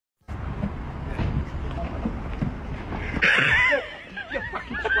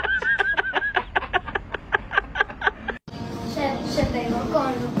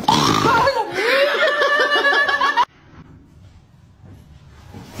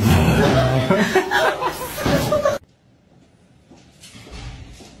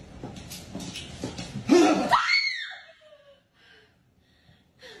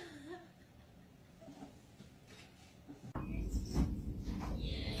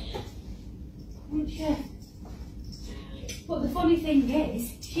Yeah. But the funny thing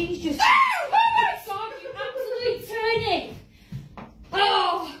is, she's just... Oh my God, you absolute turnip!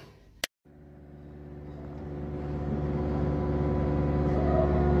 Oh!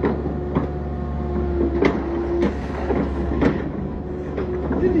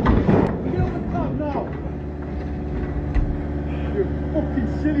 Get on the cab now! You fucking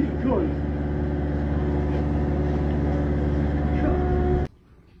silly cunt!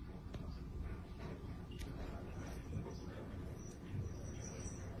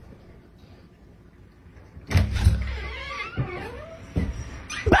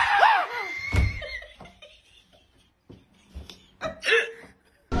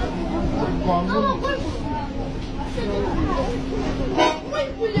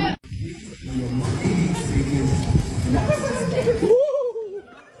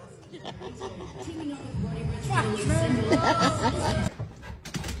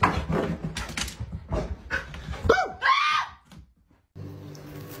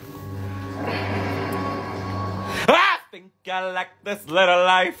 I think I like this little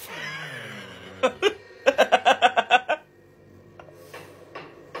life.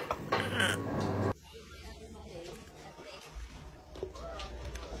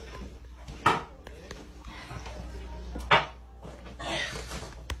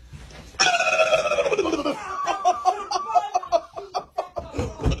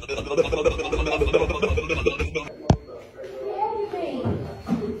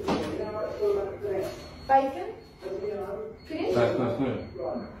 Bacon? Finish? That's good.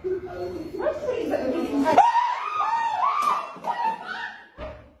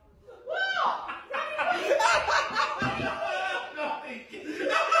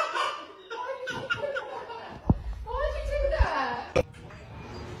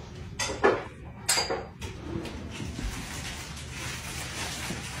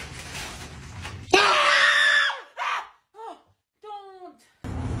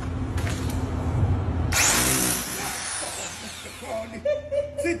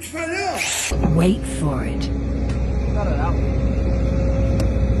 Wait for it.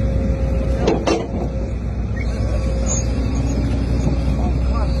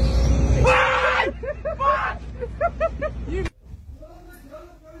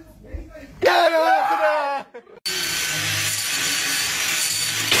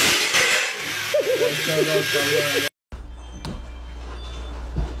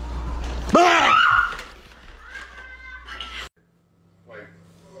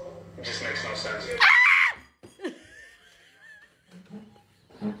 It just makes no sense.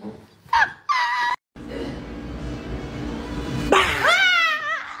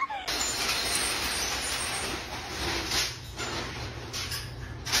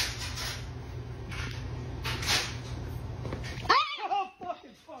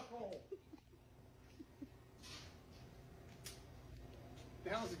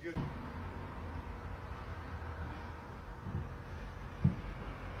 That was a good...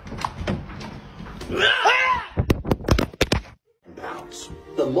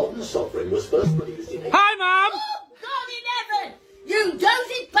 The modern sovereign was first produced in... Hi, Mum! Oh, God in heaven! You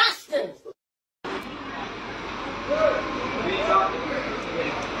dozy bastard!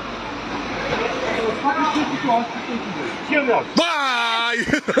 Bye!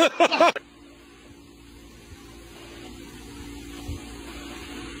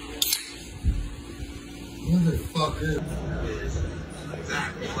 Motherfucker.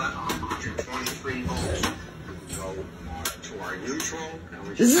 That 123 volts. Go to our neutral. And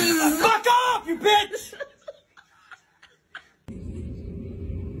we just... Fuck off, you bitch!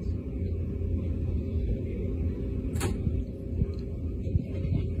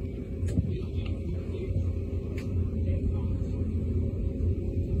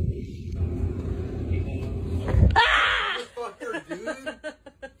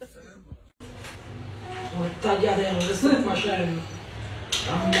 Tagliare lo stai facendo?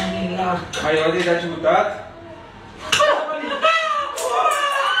 Mamma mia! Mai odi da ciutat?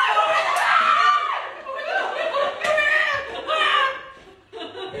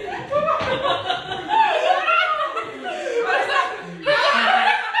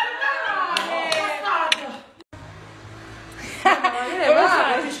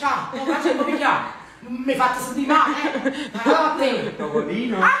 Mi fate sentire male, eh?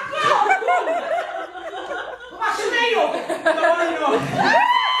 Tavolino? Ma sono io! Tavolino!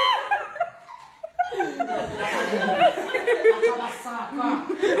 Faccia passare qua!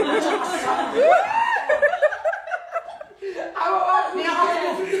 Faccia passare!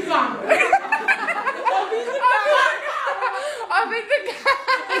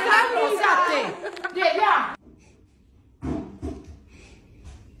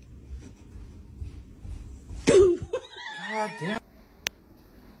 I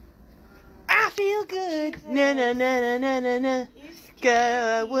feel good. Na na na na na na na.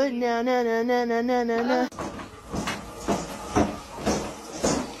 Girl, I would na na na na na na na na.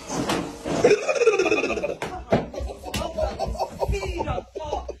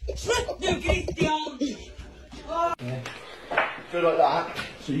 Do like that,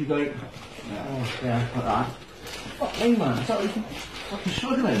 so you don't. Oh, yeah, like that. Fuck me, man. Is that what you're fucking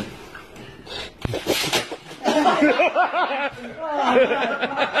struggling?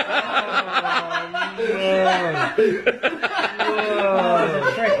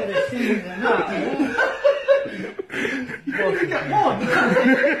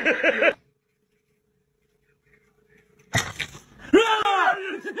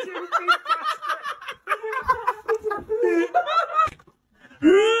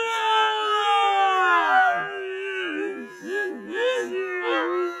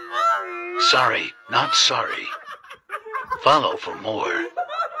 Sorry, not sorry. Follow for more.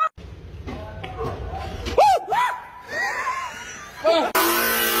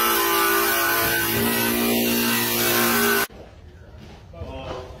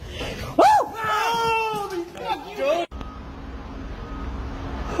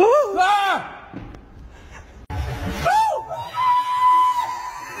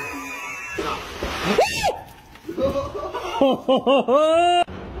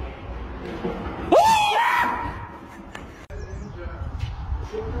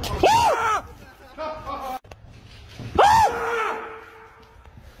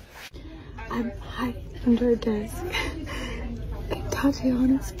 I'm hiding under a desk.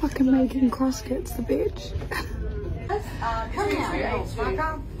 Tatiana's fucking making crosscuts, the bitch.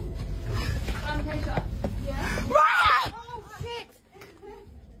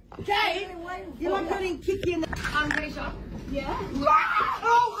 Jade, you want to kick you in the Keisha? Yeah.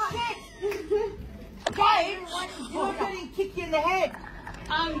 Oh shit! Jade, you want to kick you in the head?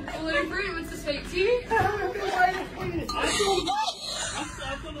 Blue Fruit wants to speak to you. I thought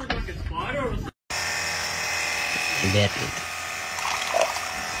it was like a spider or something.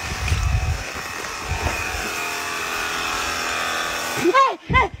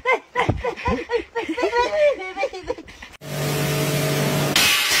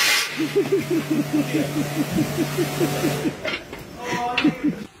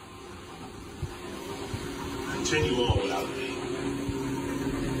 Continue on without me.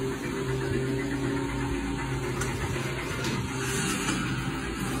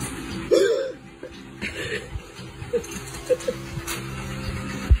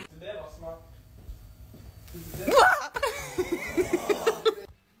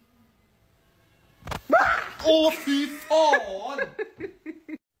 Åh, fy fan!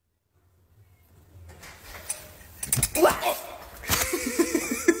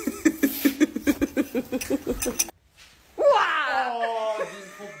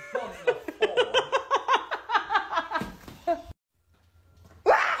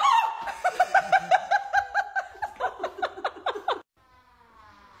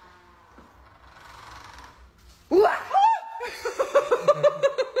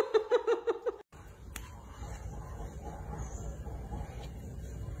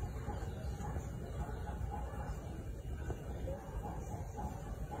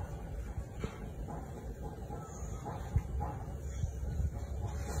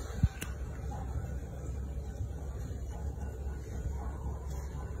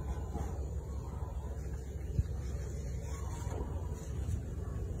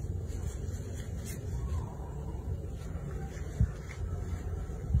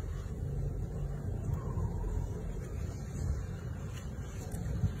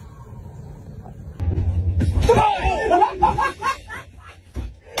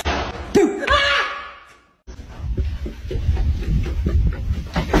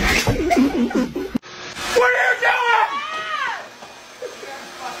 What are you doing?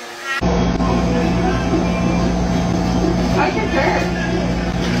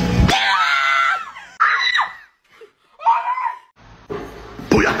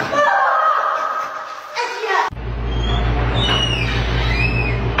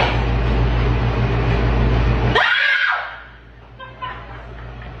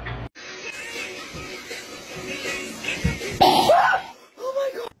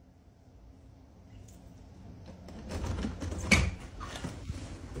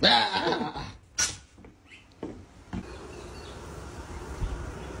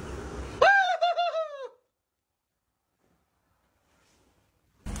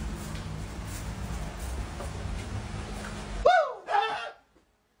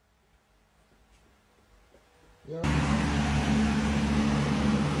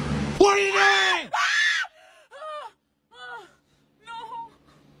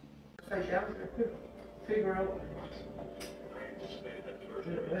 figure out.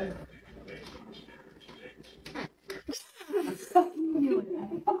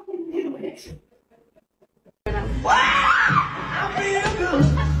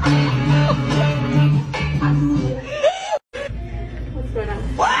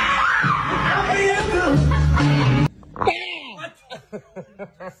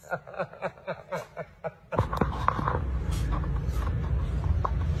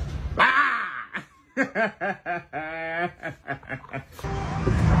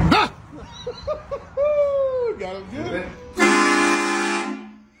 Got him good.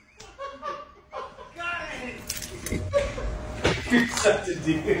 You're such a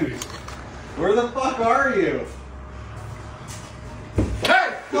dude. Where the fuck are you?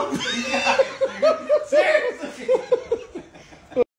 Hey! Seriously!